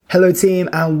Hello team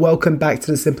and welcome back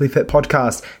to the Simply Fit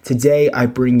podcast. Today I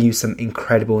bring you some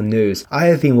incredible news. I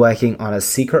have been working on a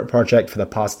secret project for the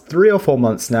past 3 or 4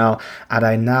 months now, and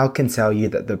I now can tell you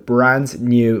that the brand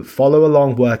new follow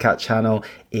along workout channel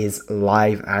is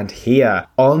live and here.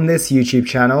 On this YouTube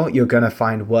channel, you're going to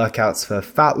find workouts for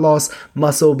fat loss,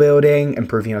 muscle building,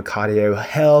 improving your cardio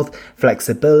health,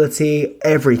 flexibility,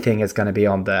 everything is going to be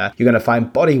on there. You're going to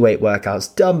find body weight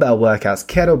workouts, dumbbell workouts,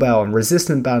 kettlebell and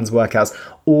resistant bands workouts,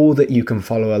 all that you can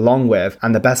follow along with.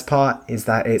 And the best part is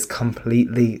that it's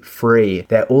completely free.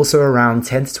 They're also around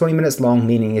 10 to 20 minutes long,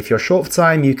 meaning if you're short for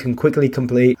time, you can quickly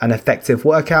complete an effective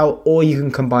workout, or you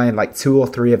can combine like 2 or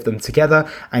 3 of them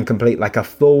together and complete like a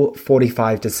full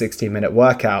 45 to 60 minute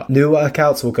workout. New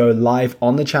workouts will go live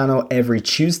on the channel every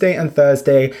Tuesday and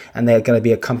Thursday, and they're going to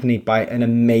be accompanied by an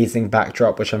amazing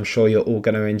backdrop, which I'm sure you're all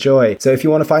going to enjoy. So if you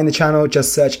want to find the channel,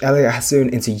 just search Elliot Hasoon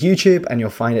into YouTube and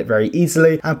you'll find it very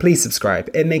easily. And please subscribe.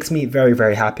 It makes me very,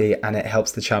 very happy and it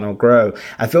helps the channel grow.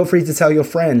 And feel free to tell your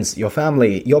friends, your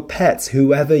family, your pets,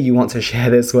 whoever you want to share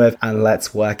this with, and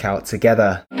let's work out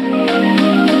together.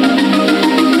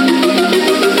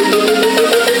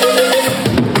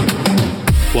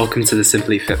 Welcome to the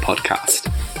Simply Fit podcast.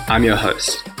 I'm your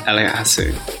host, Elliot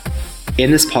Hasoon.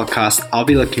 In this podcast, I'll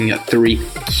be looking at 3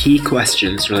 key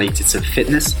questions related to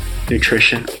fitness,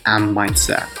 nutrition, and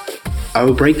mindset. I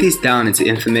will break these down into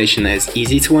information that is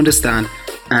easy to understand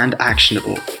and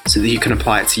actionable so that you can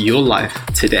apply it to your life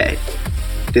today.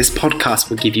 This podcast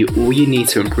will give you all you need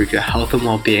to improve your health and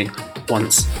well-being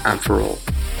once and for all.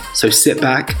 So sit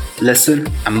back, listen,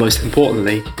 and most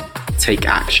importantly, take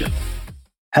action.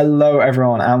 Hello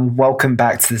everyone and welcome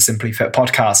back to the Simply Fit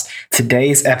podcast.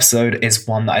 Today's episode is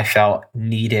one that I felt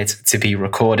needed to be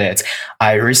recorded.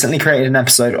 I recently created an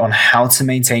episode on how to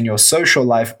maintain your social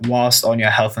life whilst on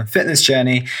your health and fitness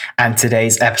journey, and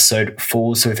today's episode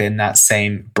falls within that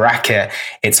same bracket.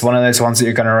 It's one of those ones that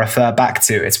you're going to refer back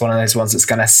to. It's one of those ones that's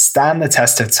going to stand the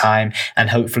test of time, and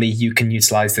hopefully you can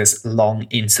utilize this long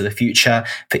into the future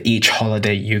for each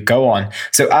holiday you go on.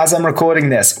 So as I'm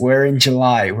recording this, we're in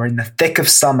July, we're in the thick of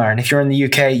summer, and if you're in the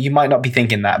UK, you might not be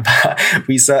thinking that, but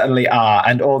we certainly are.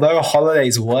 And although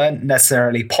holidays weren't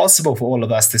necessarily possible for all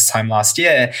of us this time last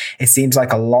year, it seems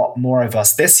like a lot more of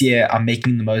us this year are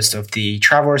making the most of the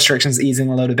travel restrictions easing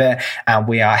a little bit, and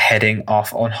we are heading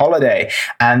off on holiday.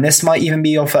 And this might even be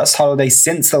your first holiday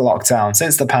since the lockdown,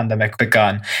 since the pandemic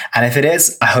begun. And if it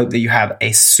is, I hope that you have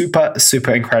a super,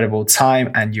 super incredible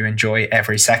time and you enjoy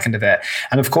every second of it.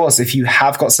 And of course, if you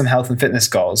have got some health and fitness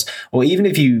goals, or even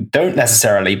if you don't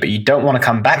necessarily, but you don't want to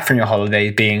come back from your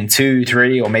holiday being 2,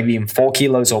 3, or maybe even 4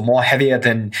 kilos or more heavier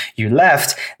than you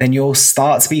left, then you'll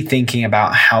start to be thinking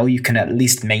about how you can at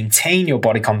least maintain your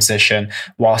body composition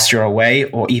whilst you're away,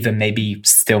 or even maybe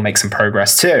still make some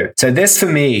progress too. So this for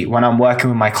me, when I'm working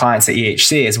with my clients at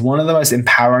EHC, is one of the most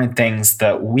empowering things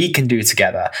that we can do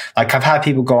together. Like I've had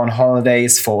people go on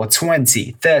holidays for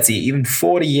 20, 30, even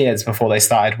 40 years before they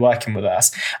started working with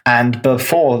us. And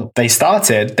before they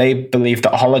started, they believed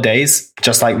that holidays,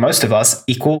 just like most of us,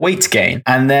 equal weight gain.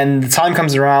 And then the time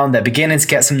comes around, they're beginning to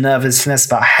get some nervousness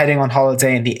about heading on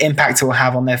holiday and the impact it will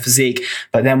have on their physique.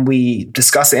 But then we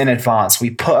discuss it in advance. We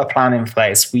put a plan in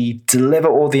place. We deliver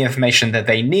all the information that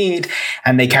they need,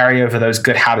 and they carry over those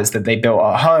good habits that they built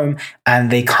at home,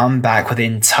 and they come back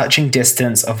within touching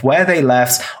distance of where they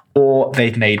left, or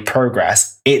they've made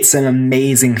progress. It's an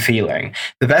amazing feeling.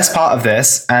 The best part of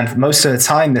this, and most of the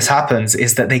time this happens,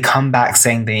 is that they come back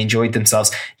saying they enjoyed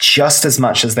themselves just as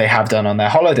much as they have done on their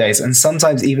holidays, and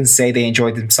sometimes even say they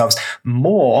enjoyed themselves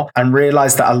more and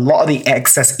realize that a lot of the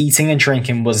excess eating and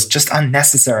drinking was just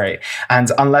unnecessary. And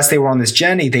unless they were on this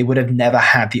journey, they would have never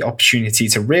had the opportunity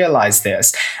to realize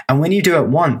this. And when you do it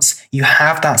once, you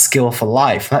have that skill for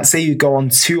life. Let's say you go on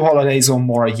 2 holidays or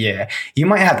more a year. You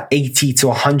might have 80 to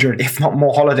 100, if not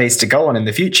more, holidays to go on in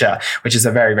the future, which is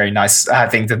a very, very nice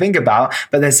thing to think about.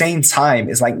 But at the same time,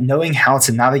 it's like knowing how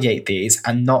to navigate these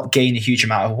and not gain a huge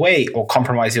amount of weight or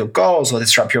compromise your goals or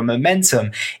disrupt your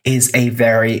momentum is a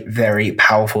very, very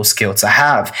powerful skill to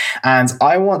have. And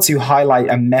I want to highlight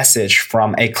a message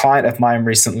from a client of mine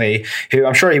recently, who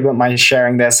I'm sure he won't mind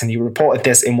sharing this, and he reported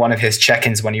this in one of his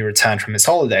check-ins when he returned from his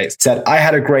holidays. He said, "I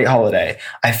had a great holiday.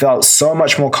 I felt so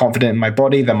much more confident in my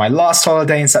body than my last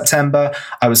holiday in September.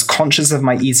 I was conscious of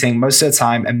my eating most of the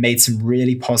time and made some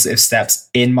really positive steps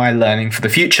in my learning for the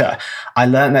future. I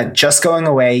learned that just going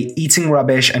away, eating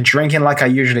rubbish, and drinking like I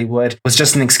usually would was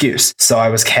just an excuse. So I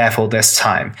was careful this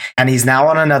time. And he's now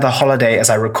on another holiday as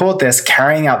I record this,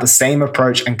 carrying out the same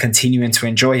approach and continuing to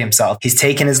enjoy himself. He's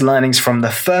taken his learnings from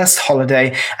the first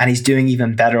holiday and he's doing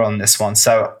even better on this one.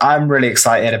 So I'm really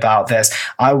excited about this.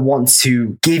 I want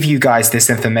to give you guys this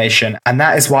information, and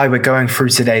that is why we're going through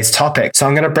today's topic. So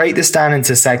I'm going to break this down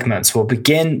into segments. We'll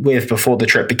begin with before the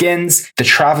trip begins, the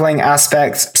traveling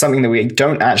aspect, something that we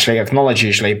don't actually acknowledge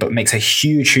usually, but makes a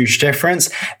huge difference.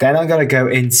 Then I'm going to go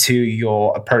into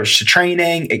your approach to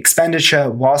training, expenditure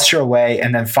whilst you're away,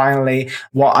 and then finally,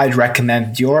 what I'd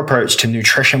recommend your approach to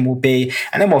nutrition will be,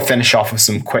 and then we'll finish off with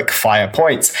some quick fire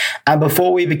points. And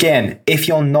before we begin, if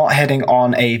you're not heading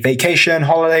on a vacation,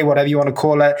 holiday, whatever you want to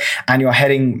call it, and you're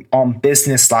heading on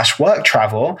business/work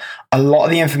travel, a lot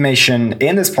of the information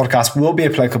in this podcast will be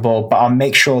applicable, but I'll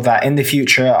make sure that in the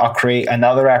future, I'll create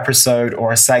another episode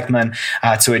or a segment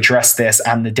to address this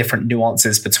and the different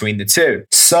nuances between the two.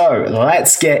 So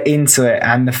let's get into it.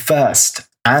 And the first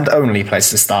and only place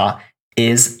to start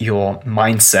is your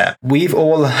mindset. We've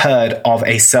all heard of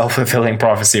a self-fulfilling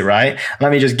prophecy, right?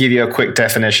 Let me just give you a quick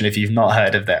definition if you've not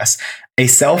heard of this. A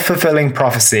self-fulfilling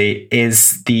prophecy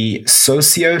is the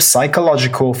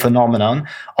socio-psychological phenomenon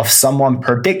of someone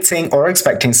predicting or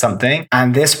expecting something,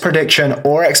 and this prediction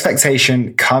or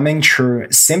expectation coming true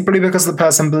simply because the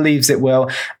person believes it will,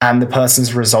 and the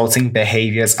person's resulting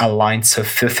behaviors align to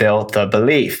fulfill the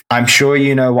belief. I'm sure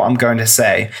you know what I'm going to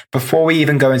say. Before we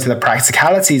even go into the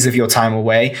practicalities of your time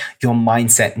away, your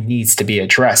mindset needs to be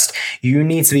addressed. You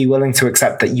need to be willing to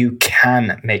accept that you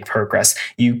can make progress.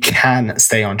 You can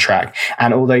stay on track.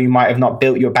 And although you might have not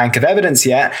built your bank of evidence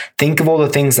yet, think of all the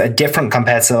things that are different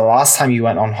compared to the last time you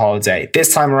went on holiday.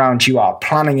 This time around, you are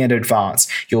planning in advance.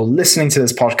 You're listening to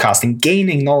this podcast and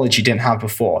gaining knowledge you didn't have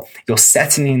before. You're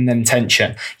setting an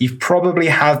intention. You probably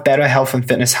have better health and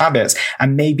fitness habits,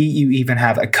 and maybe you even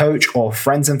have a coach or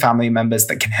friends and family members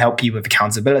that can help you with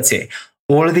accountability.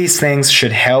 All of these things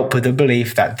should help with the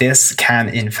belief that this can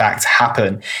in fact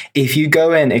happen. If you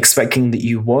go in expecting that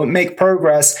you won't make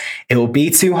progress, it will be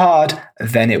too hard,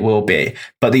 then it will be.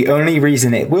 But the only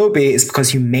reason it will be is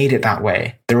because you made it that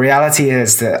way. The reality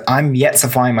is that I'm yet to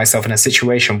find myself in a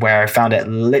situation where I found it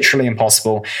literally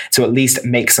impossible to at least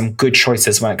make some good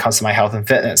choices when it comes to my health and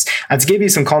fitness. And to give you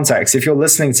some context, if you're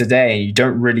listening today and you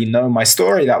don't really know my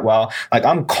story that well, like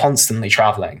I'm constantly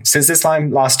traveling. Since this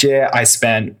time last year, I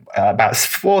spent about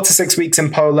 4 to 6 weeks in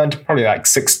Poland, probably like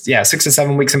 6 to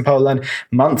 7 weeks in Poland,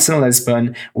 months in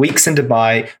Lisbon, weeks in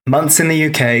Dubai, months in the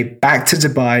UK, back to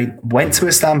Dubai, went to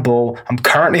Istanbul. I'm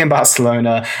currently in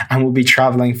Barcelona and will be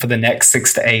traveling for the next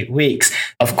 6 to 8 weeks.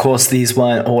 Of course, these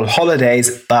weren't all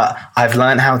holidays, but I've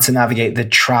learned how to navigate the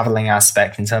traveling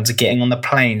aspect in terms of getting on the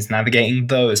planes, navigating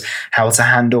those, how to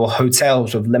handle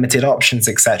hotels with limited options,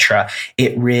 etc.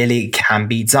 It really can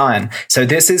be done. So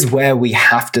this is where we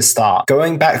have to start.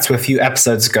 Going back to a few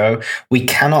episodes ago, we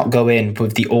cannot go in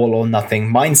with the all or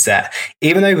nothing mindset.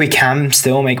 Even though we can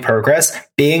still make progress,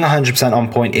 being 100%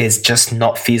 on point is just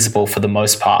not feasible for the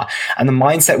most part. And the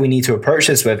mindset we need to approach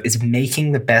this with is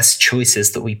making the best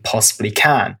choices that we possibly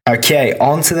can. Okay,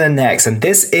 on to the next. And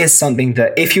this is something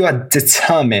that if you are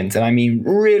determined, and I mean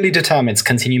really determined to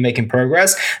continue making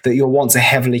progress, that you'll want to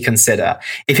heavily consider.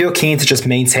 If you're keen to just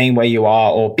maintain where you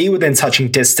are or be within touching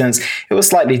distance, it will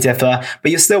slightly differ,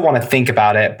 but you still want to think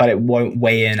about it, but it won't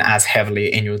weigh in as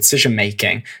heavily in your decision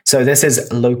making. So this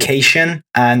is location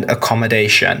and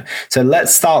accommodation. So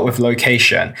let's start with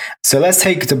location. So let's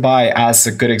take Dubai as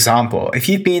a good example. If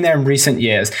you've been there in recent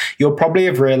years, you'll probably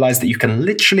have realized that you can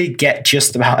literally get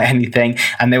just about anything,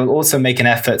 and they will also make an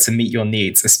effort to meet your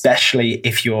needs, especially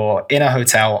if you're in a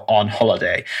hotel on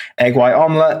holiday. Egg white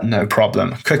omelette, no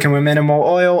problem. Cooking with minimal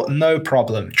oil, no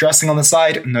problem. Dressing on the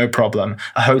side, no problem.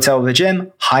 A hotel with a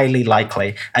gym, highly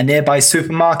likely. A nearby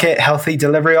supermarket, healthy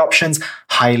delivery options,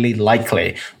 highly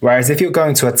likely. Whereas if you're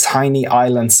going to a tiny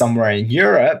island somewhere in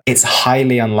Europe, it's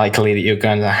highly unlikely that you're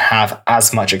going to have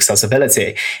as much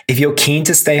accessibility. If you're keen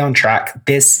to stay on track,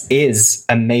 this is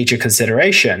a major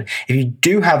consideration. If you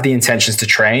do have the intentions to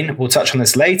train, we'll touch on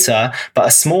this later, but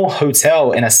a small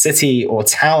hotel in a city or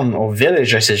town or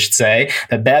village, I should say,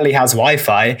 that barely has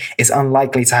Wi-Fi is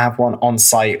unlikely to have one on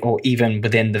site or even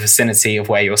within the vicinity of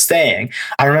where you're staying.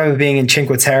 I remember being in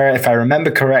Cinque Terre, if I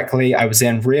remember correctly, I was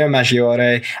in Rio Maggiore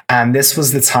holiday. And this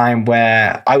was the time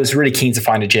where I was really keen to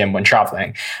find a gym when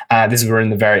traveling. This was in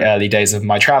the very early days of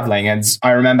my traveling. And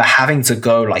I remember having to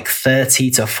go like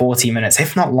 30 to 40 minutes,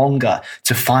 if not longer,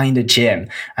 to find a gym.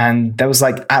 And there was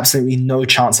like absolutely no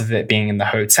chance of it being in the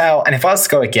hotel. And if I was to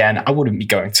go again, I wouldn't be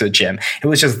going to a gym. It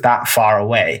was just that far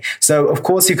away. So of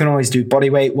course you can always do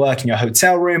bodyweight work in your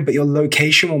hotel room, but your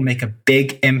location will make a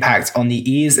big impact on the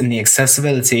ease and the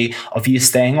accessibility of you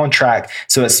staying on track.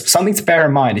 So it's something to bear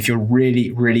in mind if you're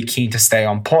really, really keen to stay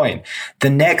on point. The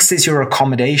next is your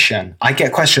accommodation. I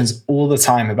get questions all the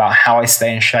time about how I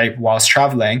stay in shape whilst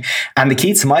traveling. And the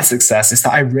key to my success is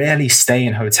that I rarely stay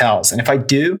in hotels. And if I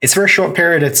do, it's for a short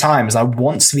period of time as I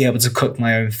want to be able to cook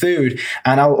my own food,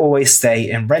 and I'll always stay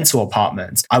in rental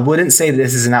apartments. I wouldn't say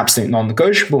this is an absolute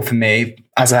non-negotiable for me,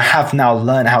 as I have now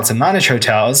learned how to manage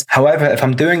hotels. However, if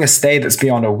I'm doing a stay that's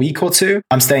beyond a week or two,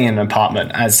 I'm staying in an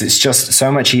apartment, as it's just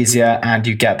so much easier and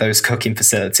you get those cooking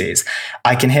facilities.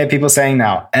 I can hear people saying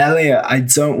now, Elliot, I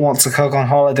don't want to cook on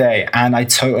holiday, and I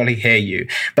totally hear you.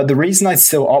 But the reason I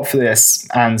still opt for this,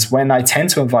 and when I tend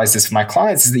to advise this for my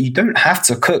clients, is that you don't have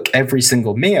to cook every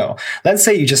single meal. Let's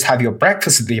say you just have your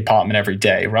breakfast at the apartment every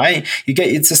day, right? You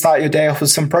get to start your day off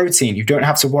with some protein. You don't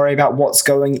have to worry about what's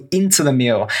going into the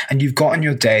meal, and you've gotten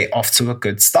your day off to a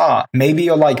good start. Maybe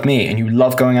you're like me and you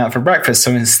love going out for breakfast,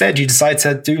 so instead you decide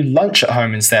to do lunch at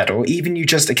home instead, or even you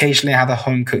just occasionally have a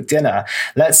home cooked dinner.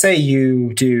 Let's say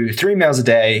you do 3 meals a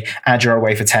day and you're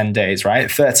away for 10 days,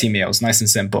 right? 30 meals, nice and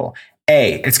simple.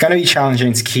 A, it's going to be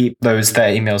challenging to keep those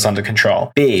 30 meals under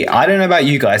control. B, I don't know about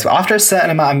you guys, but after a certain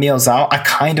amount of meals out, I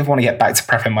kind of want to get back to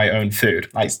prepping my own food.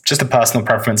 Like, just a personal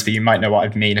preference, but you might know what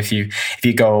I mean if you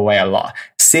go away a lot.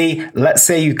 C, let's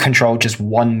say you control just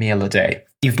 1 meal a day.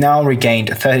 You've now regained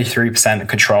 33%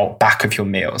 control back of your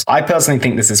meals. I personally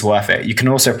think this is worth it. You can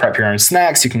also prep your own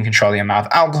snacks, you can control the amount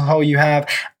of alcohol you have,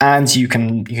 and you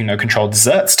can, control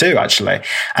desserts too, actually.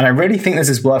 And I really think this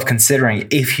is worth considering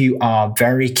if you are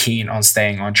very keen on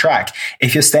staying on track.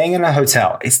 If you're staying in a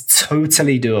hotel, it's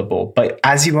totally doable, but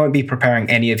as you won't be preparing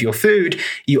any of your food,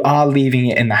 you are leaving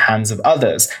it in the hands of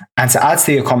others. And to add to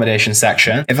the accommodation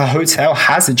section, if a hotel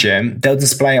has a gym, they'll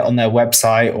display it on their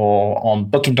website or on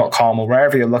booking.com or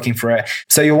wherever you're looking for it.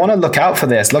 So you'll want to look out for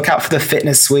this. Look out for the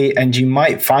fitness suite, and you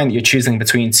might find that you're choosing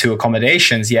between two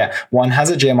accommodations, yet one has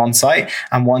a gym on site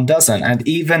and one doesn't. And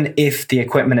even if the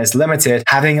equipment is limited,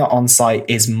 having it on site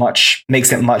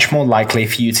makes it much more likely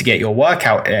for you to get your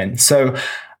workout in. So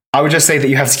I would just say that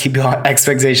you have to keep your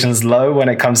expectations low when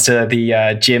it comes to the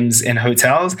gyms in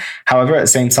hotels. However, at the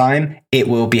same time, it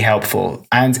will be helpful.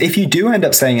 And if you do end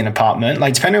up staying in an apartment,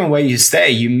 like depending on where you stay,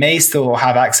 you may still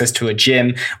have access to a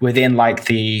gym within like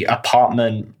the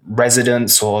apartment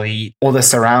residence or the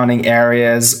surrounding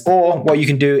areas. Or what you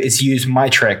can do is use my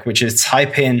trick, which is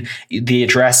type in the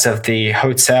address of the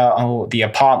hotel or the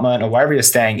apartment or wherever you're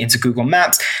staying into Google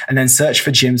Maps, and then search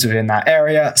for gyms within that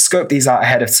area. Scope these out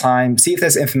ahead of time. See if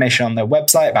there's information on their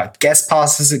website about guest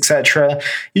passes, etc.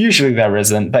 Usually there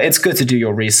isn't, but it's good to do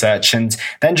your research and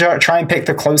then try and pick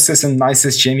the closest and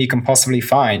nicest gym you can possibly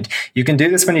find. You can do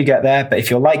this when you get there, but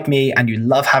if you're like me and you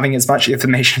love having as much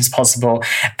information as possible,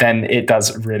 then it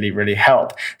does really, really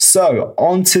help. So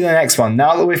on to the next one.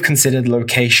 Now that we've considered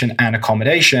location and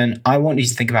accommodation, I want you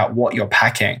to think about what you're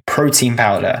packing. Protein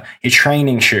powder, your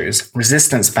training shoes,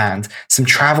 resistance band, some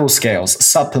travel scales,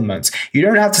 supplements. You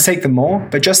don't have to take them all,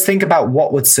 but just think about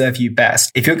what would serve you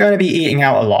best. If you're going to be eating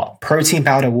out a lot, protein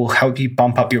powder will help you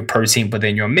bump up your protein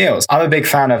within your meals. I'm a big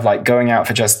fan of like going out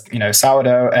for just,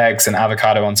 sourdough, eggs, and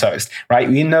avocado on toast, right?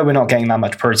 We know we're not getting that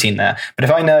much protein there. But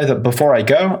if I know that before I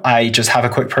go, I just have a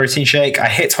quick protein shake, I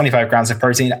hit 25 grams of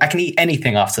protein, I can eat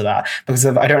anything after that because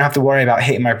I don't have to worry about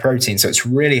hitting my protein. So it's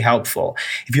really helpful.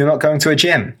 If you're not going to a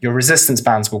gym, your resistance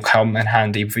bands will come in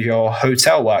handy for your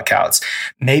hotel workouts.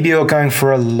 Maybe you're going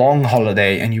for a long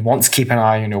holiday and you want to keep an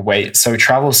eye on your weight, so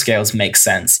travel scales make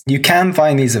sense. You can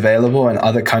find these available in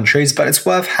other countries, but it's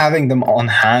worth having them on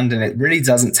hand, and it really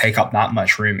doesn't take up that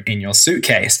much room in your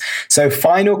suitcase. So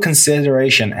final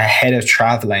consideration ahead of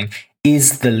traveling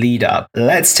is the lead up.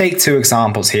 Let's take two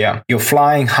examples here. You're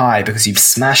flying high because you've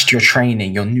smashed your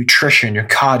training, your nutrition, your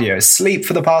cardio. Sleep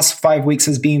for the past 5 weeks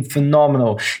has been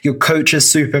phenomenal. Your coach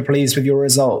is super pleased with your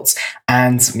results.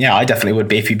 And yeah, I definitely would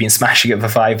be if you've been smashing it for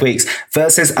 5 weeks,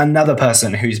 versus another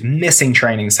person who's missing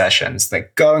training sessions.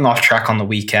 They're going off track on the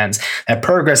weekends. Their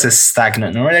progress is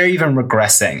stagnant or they're even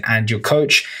regressing. And your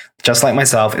coach just like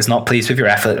myself, is not pleased with your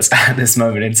efforts at this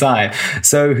moment in time.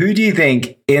 So who do you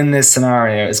think in this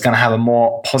scenario is going to have a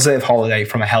more positive holiday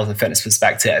from a health and fitness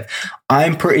perspective?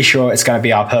 I'm pretty sure it's going to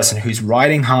be our person who's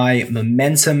riding high,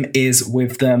 momentum is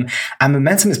with them, and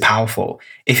momentum is powerful.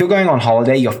 If you're going on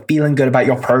holiday, you're feeling good about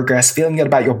your progress, feeling good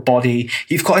about your body,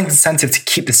 you've got incentive to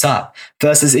keep this up.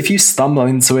 Versus if you stumble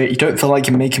into it, you don't feel like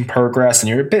you're making progress and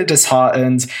you're a bit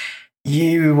disheartened,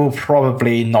 you will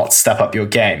probably not step up your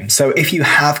game. So if you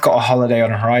have got a holiday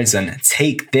on the horizon,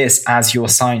 take this as your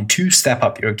sign to step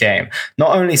up your game.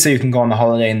 Not only so you can go on the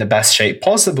holiday in the best shape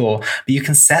possible, but you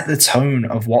can set the tone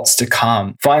of what's to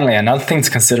come. Finally, another thing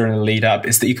to consider in the lead up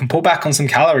is that you can pull back on some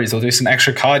calories or do some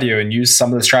extra cardio and use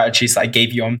some of the strategies that I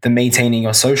gave you on the Maintaining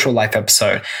Your Social Life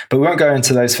episode. But we won't go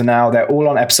into those for now. They're all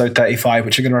on episode 35,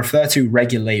 which I'm going to refer to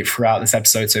regularly throughout this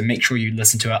episode. So make sure you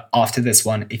listen to it after this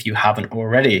one if you haven't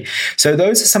already. So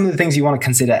those are some of the things you want to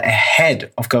consider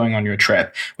ahead of going on your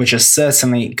trip, which are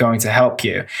certainly going to help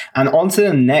you. And on to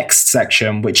the next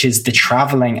section, which is the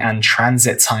traveling and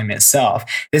transit time itself.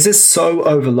 This is so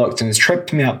overlooked and has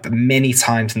tripped me up many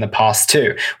times in the past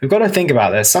too. We've got to think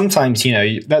about this. Sometimes,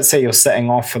 let's say you're setting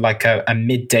off for like a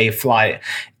midday flight.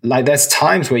 Like there's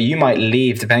times where you might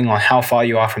leave, depending on how far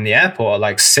you are from the airport,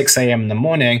 like 6 a.m. in the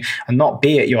morning and not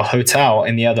be at your hotel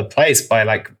in the other place by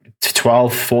like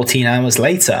 12, 14 hours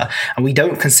later. And we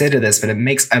don't consider this, but it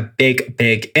makes a big,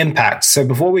 big impact. So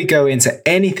before we go into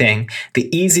anything,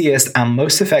 the easiest and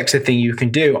most effective thing you can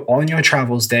do on your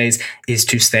travels days is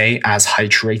to stay as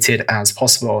hydrated as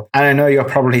possible. And I know you're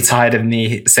probably tired of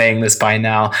me saying this by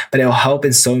now, but it'll help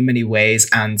in so many ways.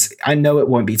 And I know it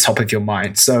won't be top of your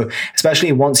mind. So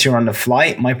especially once you're on the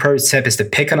flight, my pro tip is to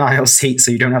pick an aisle seat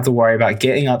so you don't have to worry about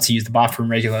getting up to use the bathroom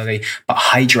regularly, but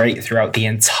hydrate throughout the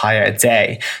entire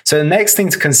day. So the next thing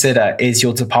to consider is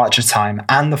your departure time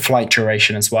and the flight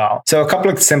duration as well. So a couple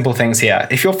of simple things here.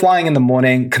 If you're flying in the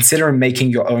morning, consider making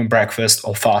your own breakfast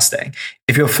or fasting.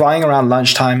 If you're flying around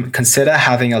lunchtime, consider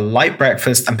having a light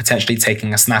breakfast and potentially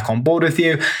taking a snack on board with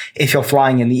you. If you're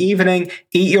flying in the evening,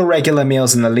 eat your regular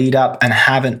meals in the lead up and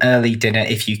have an early dinner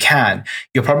if you can.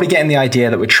 You're probably getting the idea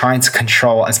that we're trying to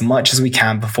control as much as we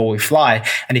can before we fly.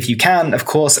 And if you can, of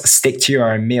course, stick to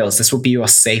your own meals. This will be your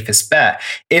safest bet.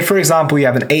 If, for example, you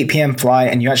have an 8 p.m. flight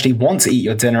and you actually want to eat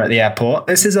your dinner at the airport,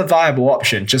 this is a viable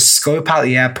option. Just scope out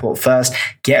the airport first,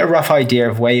 get a rough idea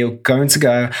of where you're going to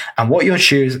go and what you'll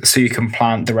choose so you can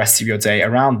plan the rest of your day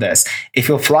around this. If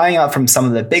you're flying out from some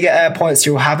of the bigger airports,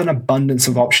 you'll have an abundance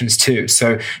of options too.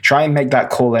 So try and make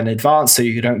that call in advance so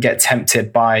you don't get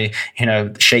tempted by,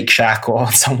 Shake Shack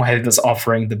or somewhere that's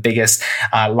offering the biggest,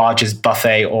 largest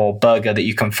buffet or burger that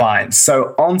you can find.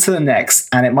 So on to the next,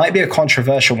 and it might be a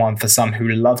controversial one for some who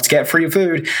love to get free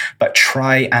food, but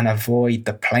try and avoid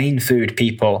the plain food,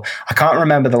 people. I can't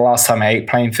remember the last time I ate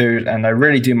plain food, and I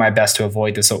really do my best to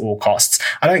avoid this at all costs.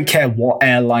 I don't care what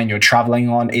airline you're traveling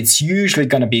on, it's usually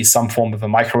going to be some form of a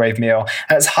microwave meal,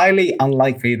 and it's highly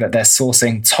unlikely that they're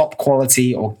sourcing top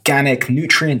quality, organic,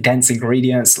 nutrient-dense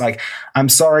ingredients. Like, I'm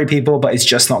sorry, people, but it's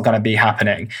just not going to be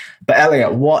happening. But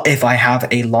Elliot, what if I have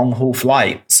a long-haul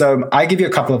flight? So I give you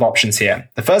a couple of options here.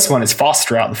 The first one is fast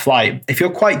throughout the flight. If you're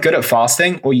quite good at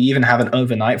fasting, or you even have an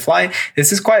overnight flight,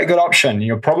 this is quite a good option.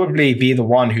 You'll probably be the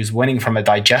one who's winning from a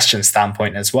digestion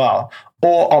standpoint as well.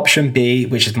 Or option B,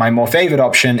 which is my more favorite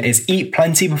option, is eat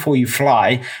plenty before you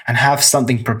fly and have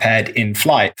something prepared in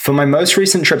flight. For my most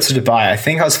recent trip to Dubai, I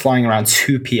think I was flying around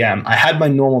 2 p.m. I had my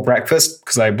normal breakfast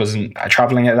because I wasn't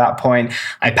traveling at that point.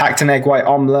 I packed an egg white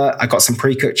omelette. I got some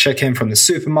pre-cooked chicken from the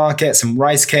supermarket, some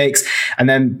rice cakes. And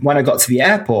then when I got to the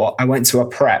airport, I went to a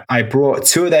prep. I brought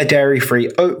 2 of their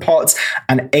dairy-free oat pots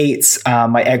and ate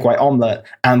my egg white omelette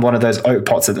and one of those oat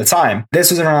pots at the time.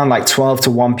 This was around like 12 to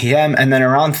 1 p.m. And then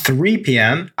around 3 p.m.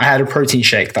 I had a protein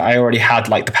shake that I already had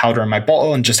like the powder in my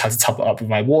bottle and just had to top it up with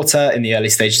my water in the early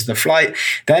stages of the flight.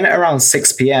 Then around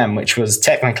 6 p.m., which was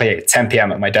technically 10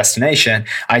 p.m. at my destination,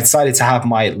 I decided to have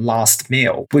my last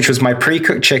meal, which was my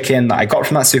pre-cooked chicken that I got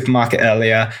from that supermarket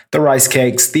earlier, the rice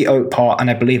cakes, the oat pot, and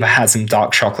I believe I had some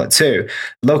dark chocolate too.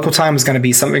 Local time was going to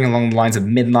be something along the lines of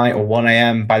midnight or 1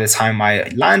 a.m. by the time I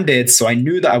landed, so I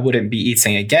knew that I wouldn't be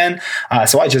eating again.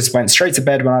 So I just went straight to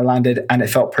bed when I landed, and it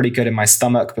felt pretty good in my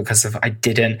stomach because I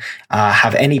didn't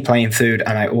have any plain food,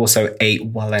 and I also ate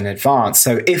well in advance.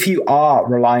 So if you are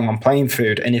relying on plain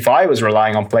food, and if I was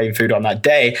relying on plain food on that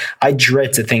day, I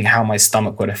dread to think how my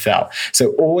stomach would have felt.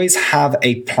 So always have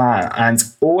a plan, and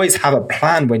always have a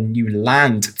plan when you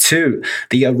land too.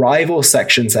 The arrival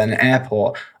sections at an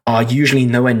airport are usually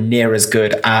nowhere near as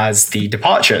good as the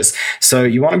departures. So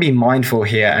you want to be mindful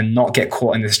here and not get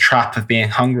caught in this trap of being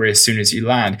hungry as soon as you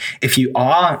land. If you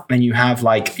are, and you have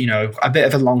a bit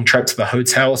of a long trip to the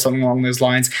hotel or something along those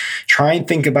lines, try and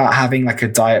think about having like a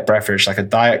diet beverage, like a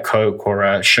Diet Coke or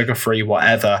a sugar-free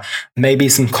whatever, maybe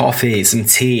some coffee, some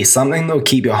tea, something that will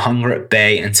keep your hunger at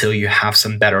bay until you have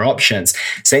some better options.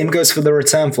 Same goes for the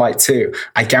return flight too.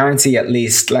 I guarantee at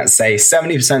least, let's say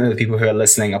 70% of the people who are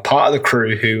listening are part of the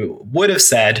crew who would have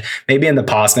said, maybe in the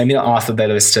past, maybe not after they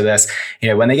listen to this,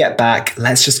 when they get back,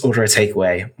 let's just order a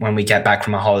takeaway when we get back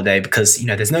from a holiday because,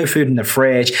 there's no food in the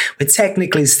fridge. We're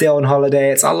technically still on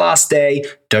holiday. It's our last day.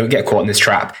 Don't get caught in this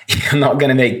trap. You're not going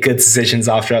to make good decisions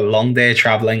after a long day of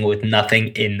traveling with nothing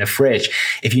in the fridge.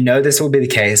 If you know this will be the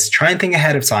case, try and think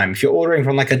ahead of time. If you're ordering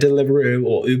from like a Deliveroo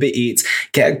or Uber Eats,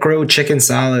 get a grilled chicken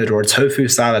salad or a tofu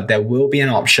salad. There will be an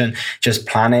option. Just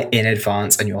plan it in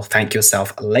advance and you'll thank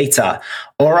yourself later.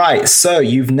 All right, so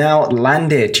you've now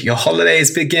landed. Your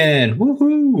holidays begin.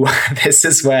 Woohoo! This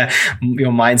is where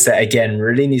your mindset again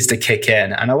really needs to kick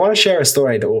in. And I want to share a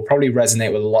story that will probably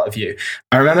resonate with a lot of you.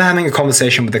 I remember having a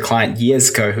conversation with a client years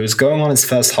ago who was going on his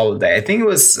first holiday. I think it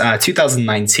was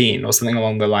 2019 or something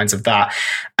along the lines of that.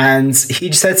 And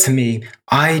he said to me,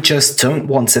 I just don't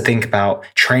want to think about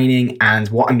training and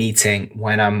what I'm eating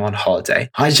when I'm on holiday.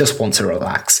 I just want to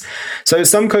relax. So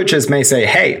some coaches may say,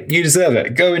 hey, you deserve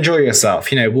it. Go enjoy yourself.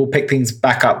 We'll pick things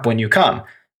back up when you come.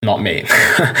 Not me.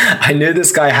 I knew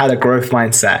this guy had a growth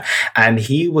mindset and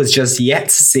he was just yet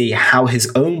to see how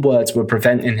his own words were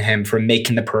preventing him from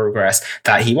making the progress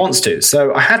that he wants to.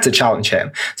 So I had to challenge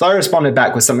him. So I responded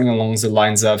back with something along the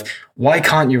lines of, why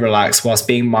can't you relax whilst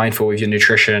being mindful with your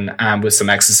nutrition and with some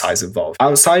exercise involved?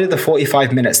 Outside of the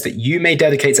 45 minutes that you may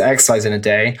dedicate to exercise in a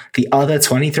day, the other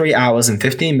 23 hours and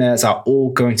 15 minutes are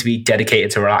all going to be dedicated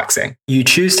to relaxing. You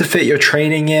choose to fit your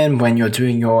training in when you're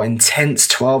doing your intense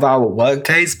 12-hour work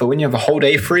days, but when you have a whole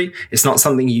day free, it's not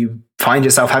something you find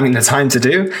yourself having the time to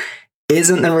do.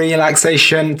 Isn't the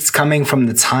relaxation coming from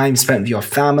the time spent with your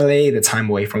family, the time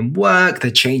away from work,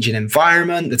 the change in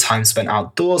environment, the time spent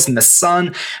outdoors in the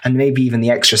sun, and maybe even the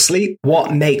extra sleep?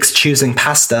 What makes choosing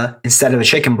pasta instead of a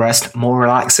chicken breast more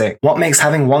relaxing? What makes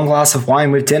having one glass of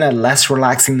wine with dinner less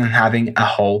relaxing than having a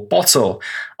whole bottle?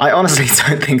 I honestly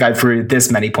don't think I threw this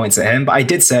many points at him, but I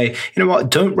did say, you know what,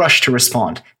 don't rush to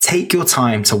respond. Take your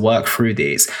time to work through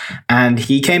these. And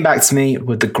he came back to me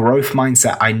with the growth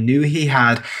mindset I knew he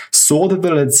had, saw the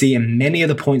validity in many of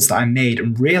the points that I made,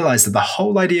 and realized that the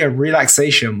whole idea of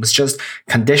relaxation was just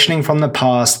conditioning from the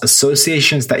past,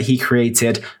 associations that he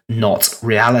created, not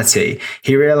reality.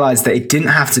 He realized that it didn't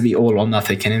have to be all or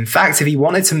nothing. And in fact, if he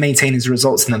wanted to maintain his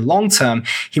results in the long term,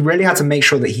 he really had to make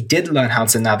sure that he did learn how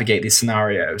to navigate these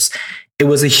scenarios. It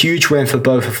was a huge win for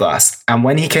both of us. And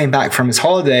when he came back from his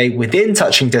holiday within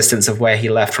touching distance of where he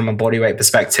left from a bodyweight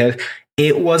perspective,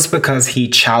 it was because he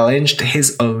challenged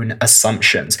his own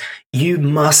assumptions. You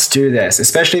must do this,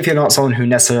 especially if you're not someone who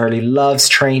necessarily loves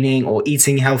training or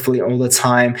eating healthily all the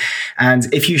time.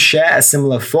 And if you share a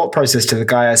similar thought process to the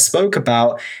guy I spoke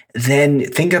about, then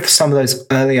think of some of those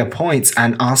earlier points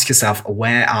and ask yourself,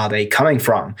 where are they coming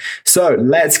from? So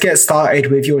let's get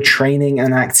started with your training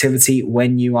and activity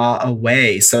when you are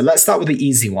away. So let's start with the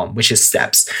easy one, which is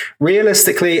steps.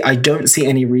 Realistically, I don't see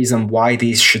any reason why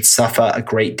these should suffer a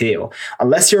great deal.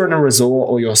 Unless you're in a resort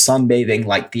or you're sunbathing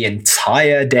like the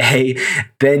entire day,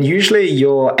 then usually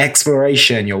your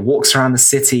exploration, your walks around the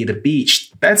city, the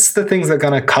beach, that's the things that are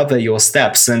going to cover your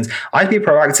steps. And I'd be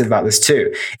proactive about this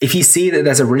too. If you see that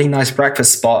there's a really nice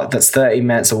breakfast spot that's 30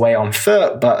 minutes away on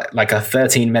foot, but like a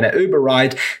 13-minute Uber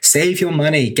ride, save your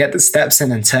money, get the steps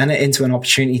in and turn it into an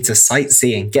opportunity to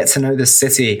sightsee and get to know the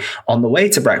city on the way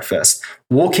to breakfast.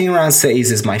 Walking around cities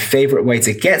is my favorite way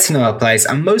to get to know a place,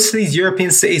 and most of these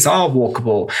European cities are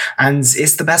walkable, and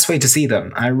it's the best way to see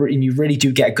them. And you really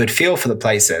do get a good feel for the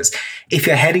places. If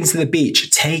you're heading to the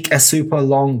beach, take a super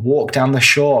long walk down the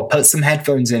shore, put some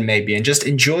headphones in maybe, and just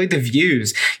enjoy the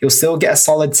views. You'll still get a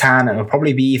solid tan, and it'll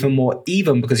probably be even more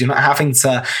even because you're not having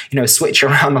to, switch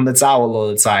around on the towel all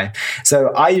the time.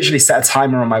 So I usually set a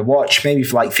timer on my watch, maybe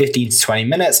for like 15 to 20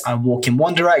 minutes. I walk in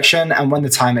one direction, and when the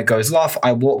timer goes off,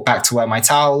 I walk back to where my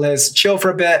towel is, chill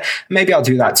for a bit. Maybe I'll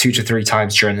do that 2 to 3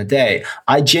 times during the day.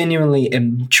 I genuinely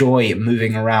enjoy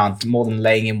moving around more than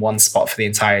laying in one spot for the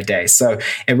entire day. So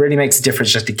it really makes a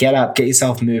difference just to get up, get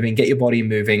yourself moving, get your body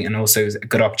moving, and also a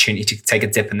good opportunity to take a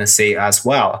dip in the sea as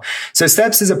well. So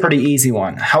steps is a pretty easy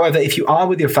one. However, if you are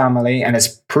with your family and it's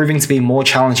proving to be more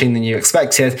challenging than you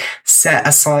expected, set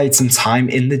aside some time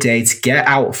in the day to get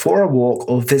out for a walk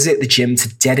or visit the gym to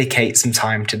dedicate some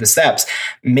time to the steps.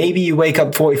 Maybe you wake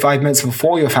up 45 minutes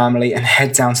before your family and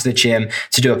head down to the gym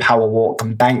to do a power walk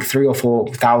and bank 3,000 or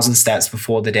 4,000 steps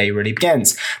before the day really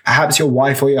begins. Perhaps your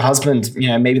wife or your husband,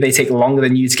 maybe they take longer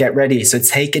than you to get ready. So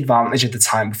take advantage of the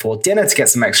time before dinner to get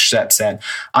some extra steps in.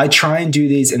 I try and do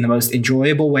these in the most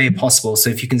enjoyable way possible. So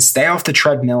if you can stay off the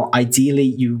treadmill, ideally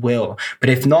you will. But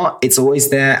if not, it's always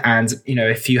there. And,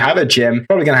 if you have a gym,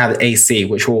 probably going to have AC,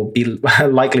 which will be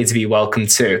likely to be welcome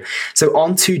too. So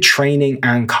on to training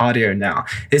and cardio now.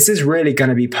 This is really going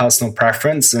to be personal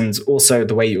preference and also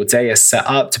the way your day is set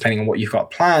up, depending on what you've got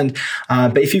planned.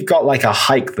 But if you've got like a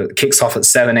hike that kicks off at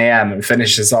 7 a.m. and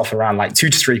finishes off around like 2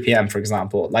 to 3 p.m., for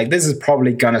example, like this is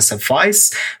probably going to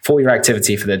suffice for your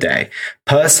activity for the day.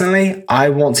 Personally, I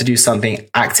want to do something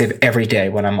active every day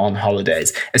when I'm on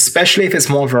holidays, especially if it's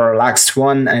more of a relaxed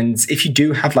one. And if you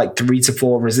do have like 3 to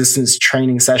 4 resistance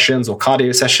training sessions or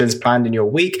cardio sessions planned in your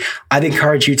week, I'd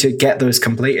encourage you to get those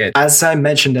completed. As I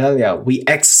mentioned earlier, we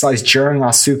exercise during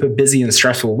our super busy and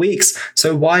stressful weeks,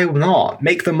 so why not?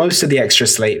 Make the most of the extra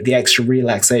sleep, the extra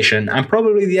relaxation, and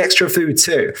probably the extra food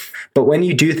too. But when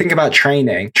you do think about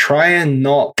training, try and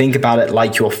not think about it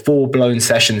like your full-blown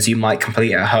sessions you might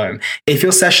complete at home. If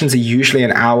your sessions are usually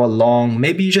an hour long,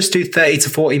 maybe you just do 30 to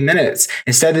 40 minutes.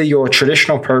 Instead of your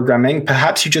traditional programming,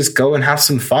 perhaps you just go and have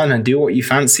some fun and do what you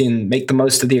fancy and make the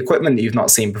most of the equipment that you've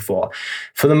not seen before.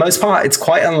 For the most part, it's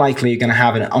quite unlikely you're going to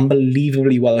have an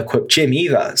unbelievably well-equipped gym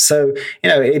either. So,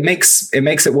 it makes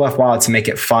it worthwhile to make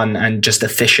it fun and just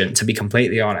efficient, to be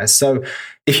completely honest. So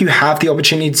if you have the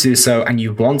opportunity to do so and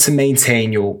you want to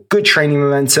maintain your good training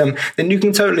momentum, then you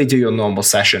can totally do your normal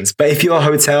sessions. But if your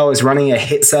hotel is running a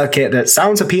HIIT circuit that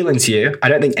sounds appealing to you, I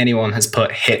don't think anyone has put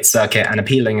HIIT circuit and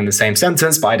appealing in the same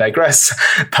sentence, but I digress.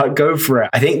 But go for it.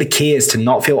 I think the key is to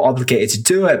not feel obligated to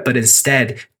do it, but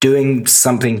instead doing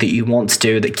something that you want to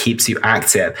do that keeps you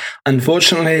active.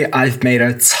 Unfortunately, I've made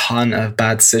a ton of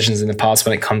bad decisions in the past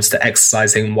when it comes to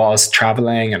exercising whilst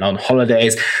traveling and on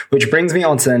holidays, which brings me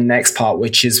on to the next part,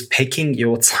 which is picking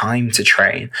your time to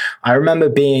train. I remember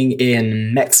being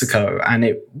in Mexico and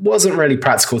it wasn't really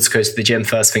practical to go to the gym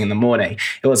first thing in the morning.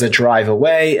 It was a drive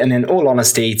away, and in all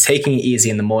honesty, taking it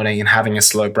easy in the morning and having a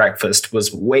slow breakfast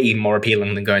was way more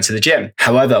appealing than going to the gym.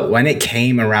 However, when it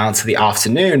came around to the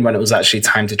afternoon, when it was actually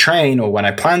time to train or when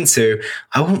I planned to,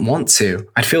 I wouldn't want to.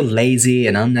 I'd feel lazy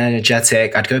and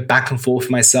unenergetic. I'd go back and forth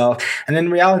with myself. And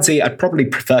in reality, I'd probably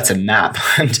prefer to nap.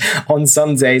 And on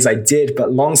some days I did,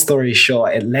 but long story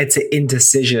short, it led to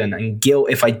indecision and guilt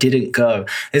if I didn't go.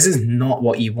 This is not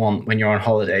what you want when you're on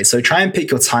holiday. So try and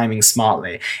pick your timing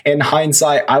smartly. In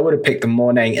hindsight, I would have picked the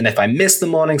morning. And if I missed the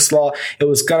morning slot, it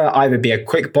was going to either be a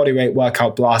quick bodyweight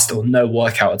workout blast or no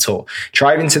workout at all.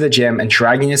 Driving to the gym and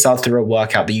dragging yourself through a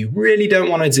workout that you really don't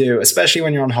want to do, especially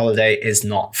when you're on holiday, is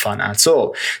not fun at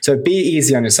all. So be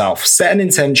easy on yourself. Set an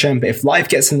intention, but if life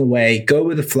gets in the way, go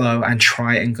with the flow and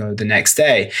try and go the next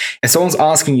day. If someone's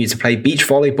asking you to play beach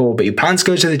volleyball, but you plan to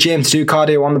go to the gym to do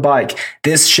cardio on the bike,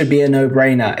 this should be a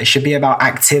no-brainer. It should be about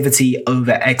activity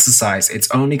over exercise.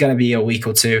 It's only going to be a week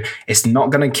or two. It's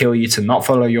not going to kill you to not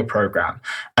follow your program.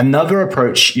 Another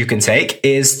approach you can take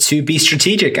is to be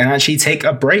strategic and actually take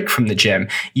a break from the gym.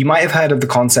 You might have heard of the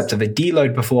concept of a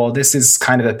deload before. This is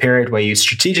kind of a period where you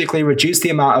strategically reduce the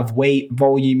amount of weight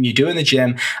volume you do in the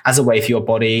gym as a way for your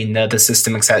body, nervous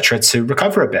system, etc. to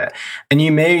recover a bit. And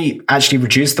you may actually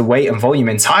reduce the weight and volume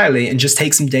entirely and just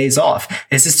take some days off.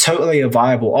 This is totally a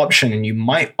viable option, and you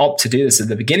might opt to do this at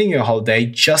the beginning of your holiday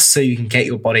just so you can get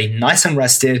your body nice and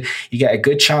rested. You get a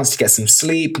good chance to get some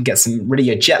sleep, get some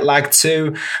really jet lag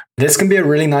too. This can be a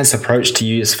really nice approach to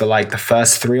use for like the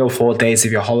first 3 or 4 days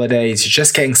of your holidays. You're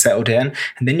just getting settled in,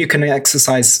 and then you can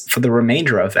exercise for the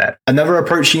remainder of it. Another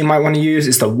approach you might want to use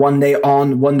is the 1 day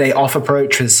on, 1 day off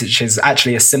approach, which is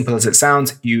actually as simple as it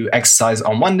sounds. You exercise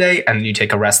on one day and you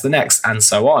take a rest the next, and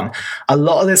so on. A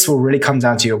lot of this will really come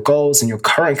down to your goals and your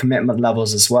current commitment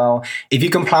levels as well. If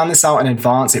you can plan this out in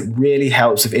advance, it really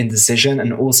helps with indecision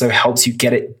and also helps you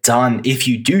get it done if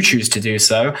you do choose to do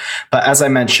so. But as I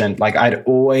mentioned, like I'd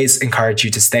always encourage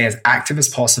you to stay as active as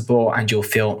possible and you'll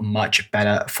feel much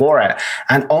better for it.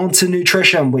 And on to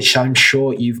nutrition, which I'm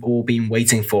sure you've all been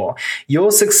waiting for.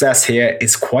 Your success here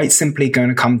is quite simply going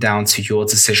to come down to your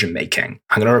decision making.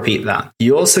 I'm going to repeat that.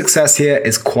 Your success here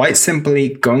is quite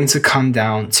simply going to come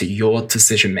down to your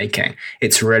decision making.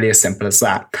 It's really as simple as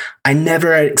that. I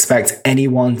never expect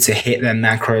anyone to hit their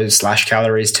macros /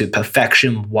 calories to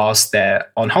perfection whilst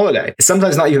they're on holiday. It's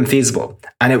sometimes not even feasible,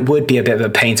 and it would be a bit of a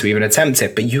pain to even attempt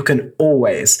it, but you can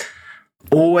always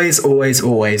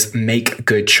make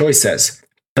good choices.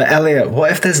 But Elliot,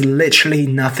 what if there's literally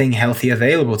nothing healthy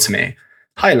available to me?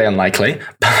 Highly unlikely,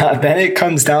 but then it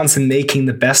comes down to making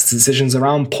the best decisions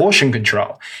around portion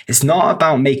control. It's not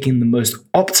about making the most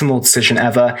optimal decision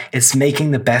ever, it's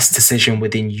making the best decision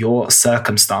within your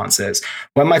circumstances.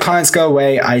 When my clients go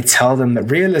away, I tell them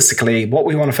that realistically, what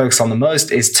we want to focus on the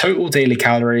most is total daily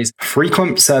calories,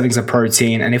 frequent servings of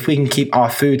protein, and if we can keep our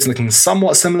foods looking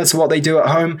somewhat similar to what they do at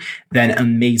home, then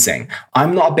amazing.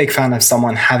 I'm not a big fan of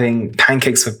someone having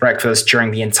pancakes for breakfast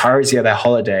during the entirety of their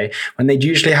holiday when they'd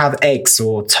usually have eggs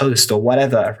or toast or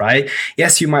whatever, right?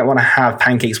 Yes, you might want to have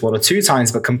pancakes 1 or 2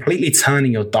 times, but completely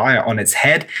turning your diet on its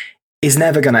head is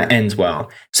never going to end well.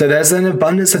 So there's an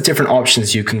abundance of different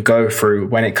options you can go through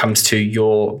when it comes to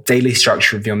your daily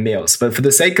structure of your meals. But for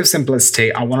the sake of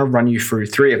simplicity, I want to run you through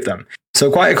 3 of them. So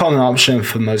quite a common option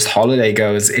for most holiday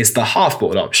goers is the half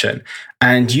board option.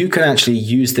 And you can actually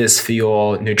use this for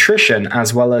your nutrition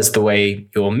as well as the way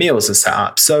your meals are set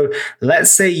up. So let's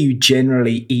say you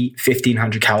generally eat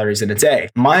 1,500 calories in a day.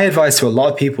 My advice to a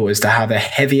lot of people is to have a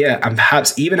heavier and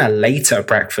perhaps even a later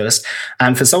breakfast.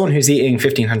 And for someone who's eating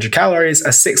 1,500 calories,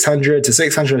 a 600 to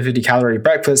 650 calorie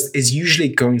breakfast is usually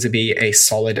going to be a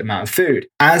solid amount of food.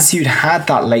 As you'd had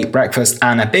that late breakfast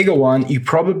and a bigger one, you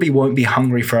probably won't be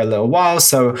hungry for a little while.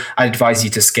 So I advise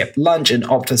you to skip lunch and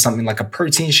opt for something like a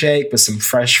protein shake with some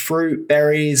fresh fruit,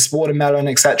 berries, watermelon,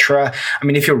 etc. I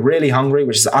mean, if you're really hungry,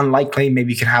 which is unlikely,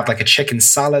 maybe you can have like a chicken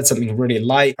salad, something really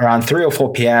light around 3 or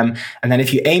 4 p.m. And then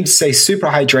if you aim to stay super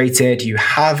hydrated, you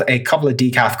have a couple of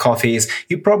decaf coffees,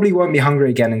 you probably won't be hungry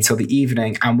again until the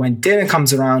evening. And when dinner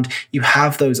comes around, you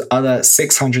have those other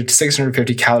 600 to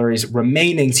 650 calories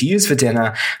remaining to use for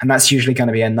dinner. And that's usually going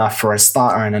to be enough for a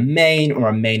starter and a main, or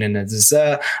a main and a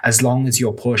dessert, as long as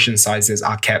your portion sizes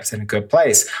are kept in a good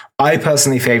place. I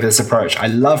personally favor this approach. I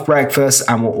love breakfast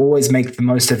and will always make the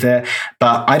most of it,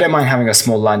 but I don't mind having a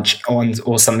small lunch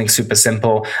or something super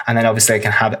simple, and then obviously I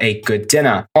can have a good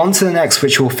dinner. On to the next,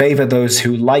 which will favor those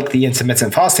who like the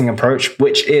intermittent fasting approach,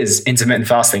 which is intermittent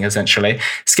fasting essentially.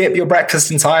 Skip your breakfast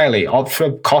entirely, opt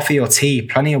for coffee or tea,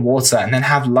 plenty of water, and then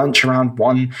have lunch around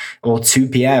 1 or 2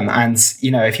 p.m. And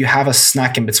if you have a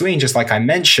snack in between, just like I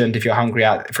mentioned, if you're hungry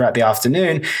throughout the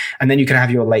afternoon, and then you can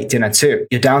have your late dinner too.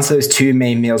 You're down to those 2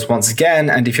 main meals once again,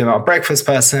 and if you're not a breakfast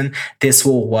person, this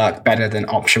will work better than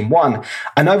option 1.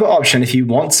 Another option, if you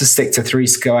want to stick to 3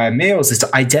 square meals, is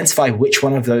to identify which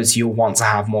one of those you'll want to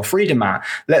have more freedom at.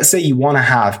 Let's say you want to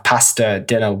have pasta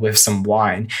dinner with some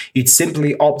wine. You'd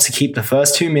simply opt to keep the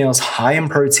first 2 meals high in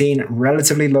protein,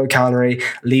 relatively low calorie,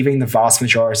 leaving the vast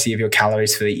majority of your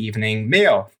calories for the evening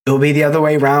meal. It'll be the other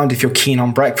way around if you're keen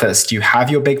on breakfast. You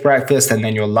have your big breakfast and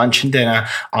then your lunch and dinner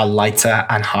are lighter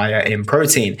and higher in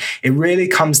protein. It really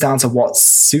comes down to what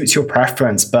suits your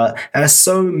preference, but there are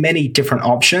so many different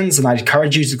options, and I'd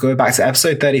encourage you to go back to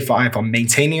episode 35 on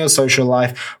maintaining your social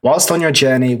life whilst on your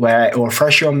journey, where it will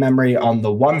refresh your memory on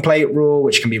the 1 plate rule,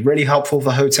 which can be really helpful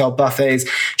for hotel buffets,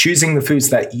 choosing the foods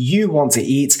that you want to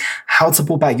eat, how to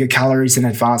pull back your calories in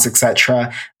advance,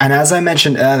 etc. And as I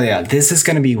mentioned earlier, this is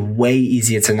going to be way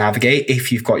easier to navigate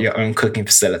if you've got your own cooking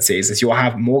facilities, as you'll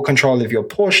have more control of your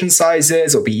portion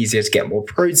sizes. It'll be easier to get more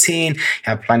protein, you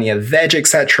have plenty of veg,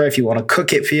 etc. if you want to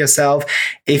cook it for yourself.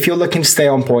 If you're looking to stay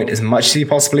on point as much as you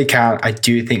possibly can, I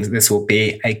do think this will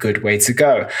be a good way to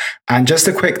go. And just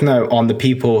a quick note on the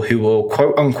people who will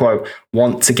quote unquote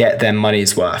want to get their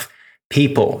money's worth.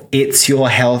 People, it's your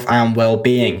health and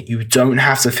well-being. You don't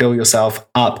have to fill yourself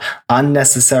up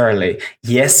unnecessarily.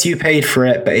 Yes, you paid for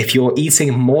it, but if you're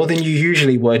eating more than you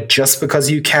usually would just because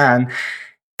you can,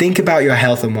 think about your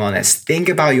health and wellness. Think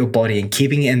about your body and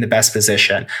keeping it in the best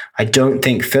position. I don't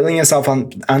think filling yourself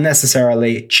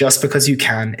unnecessarily just because you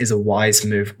can is a wise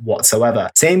move whatsoever.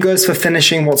 Same goes for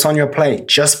finishing what's on your plate.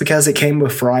 Just because it came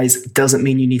with fries doesn't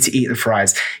mean you need to eat the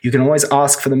fries. You can always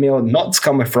ask for the meal not to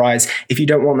come with fries if you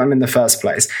don't want them in the first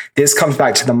place. This comes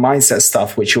back to the mindset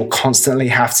stuff, which you'll constantly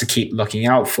have to keep looking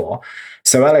out for.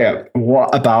 So Elliot,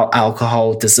 what about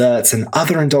alcohol, desserts, and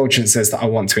other indulgences that I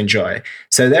want to enjoy?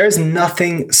 So there is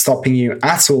nothing stopping you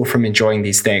at all from enjoying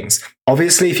these things.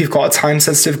 Obviously, if you've got a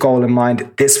time-sensitive goal in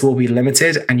mind, this will be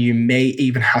limited, and you may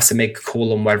even have to make a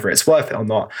call on whether it's worth it or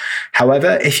not.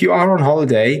 However, if you are on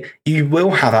holiday, you will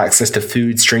have access to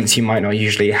foods, drinks you might not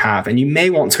usually have, and you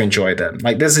may want to enjoy them.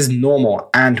 Like, this is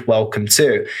normal and welcome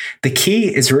too. The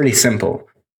key is really simple.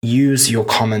 Use your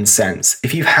common sense.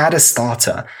 If you've had a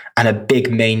starter and a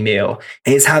big main meal,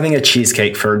 is having a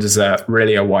cheesecake for a dessert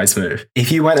really a wise move?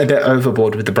 If you went a bit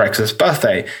overboard with the breakfast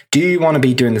buffet, do you want to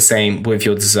be doing the same with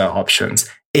your dessert options?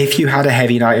 If you had a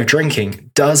heavy night of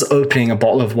drinking, does opening a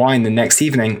bottle of wine the next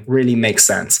evening really make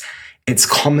sense? it's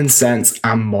common sense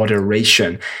and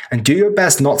moderation. And do your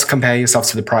best not to compare yourself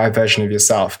to the prior version of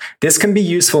yourself. This can be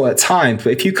useful at times,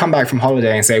 but if you come back from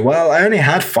holiday and say, well, I only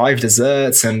had 5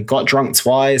 desserts and got drunk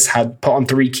twice, had put on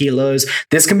 3 kilos,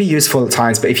 this can be useful at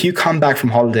times. But if you come back from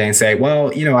holiday and say,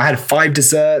 well, I had 5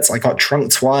 desserts, I got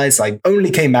drunk twice, I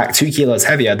only came back 2 kilos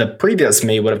heavier, the previous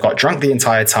me would have got drunk the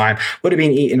entire time, would have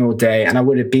been eating all day, and I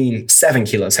would have been 7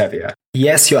 kilos heavier.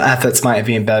 Yes, your efforts might have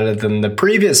been better than the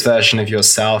previous version of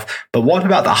yourself, but what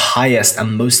about the highest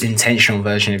and most intentional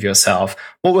version of yourself?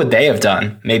 What would they have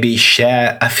done? Maybe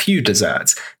share a few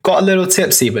desserts, got a little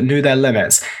tipsy but knew their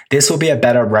limits. This will be a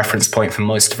better reference point for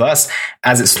most of us,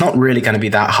 as it's not really going to be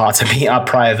that hard to meet our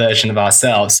prior version of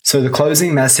ourselves. So the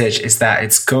closing message is that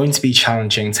it's going to be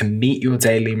challenging to meet your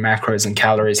daily macros and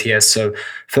calories here. So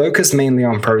focus mainly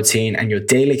on protein and your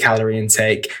daily calorie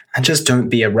intake, and just don't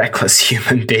be a reckless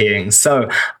human being. So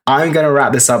I'm going to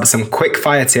wrap this up with some quick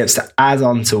fire tips to add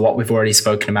on to what we've already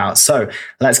spoken about. So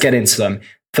let's get into them.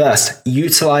 First,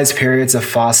 utilize periods of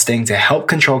fasting to help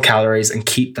control calories and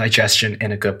keep digestion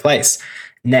in a good place.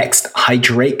 Next,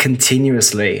 hydrate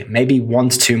continuously, maybe 1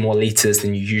 to 2 more liters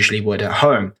than you usually would at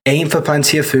home. Aim for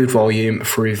plenty of food volume,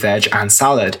 fruit, veg, and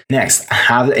salad. Next,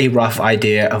 have a rough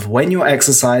idea of when you'll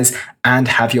exercise and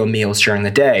have your meals during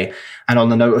the day. And on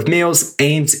the note of meals,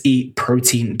 aim to eat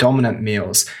protein-dominant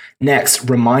meals. Next,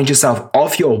 remind yourself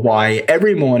of your why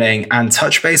every morning and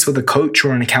touch base with a coach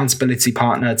or an accountability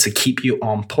partner to keep you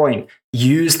on point.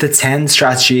 Use the 10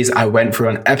 strategies I went through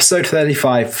on episode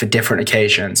 35 for different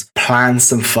occasions. Plan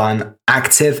some fun,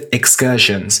 active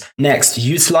excursions. Next,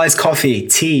 utilize coffee,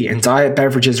 tea, and diet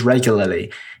beverages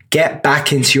regularly. Get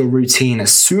back into your routine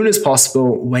as soon as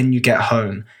possible when you get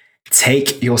home.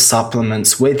 Take your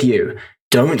supplements with you.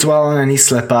 Don't dwell on any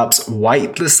slip-ups,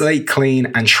 wipe the slate clean,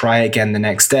 and try again the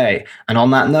next day. And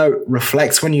on that note,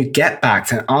 reflect when you get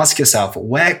back and ask yourself,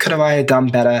 where could I have done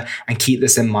better, and keep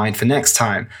this in mind for next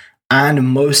time. And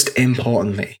most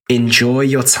importantly, enjoy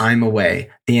your time away.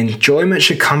 The enjoyment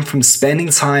should come from spending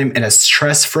time in a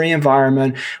stress-free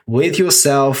environment with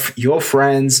yourself, your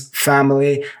friends,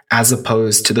 family, as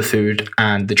opposed to the food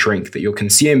and the drink that you're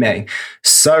consuming.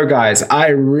 So guys, I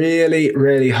really,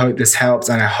 really hope this helps,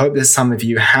 and I hope that some of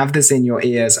you have this in your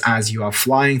ears as you are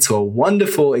flying to a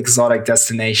wonderful exotic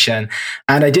destination.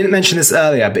 And I didn't mention this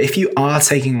earlier, but if you are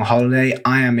taking a holiday,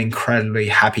 I am incredibly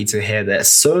happy to hear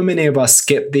this. So many of us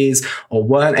skipped these or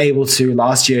weren't able to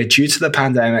last year due to the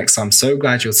pandemic, so I'm so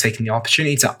glad you're taking the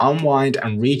opportunity to unwind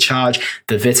and recharge.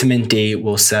 The vitamin D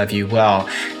will serve you well.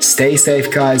 Stay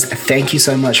safe, guys. Thank you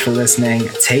so much for listening.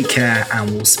 Take care, and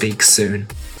we'll speak soon.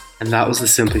 And that was the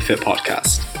Simply Fit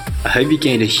podcast. I hope you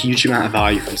gained a huge amount of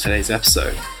value from today's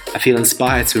episode. I feel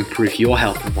inspired to improve your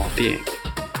health and well-being.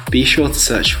 Be sure to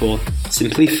search for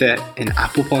Simply Fit in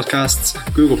Apple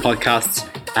Podcasts, Google Podcasts,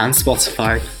 and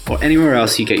Spotify, or anywhere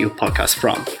else you get your podcast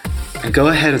from. And go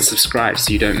ahead and subscribe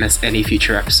so you don't miss any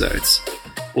future episodes.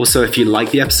 Also, if you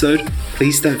like the episode,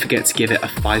 please don't forget to give it a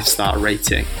 5-star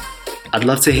rating. I'd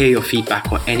love to hear your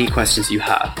feedback or any questions you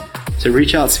have. So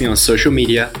reach out to me on social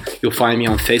media. You'll find me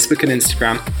on Facebook and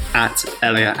Instagram at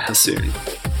Elliot Hassoun.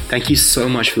 Thank you so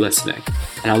much for listening,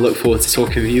 and I look forward to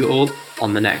talking with you all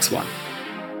on the next one.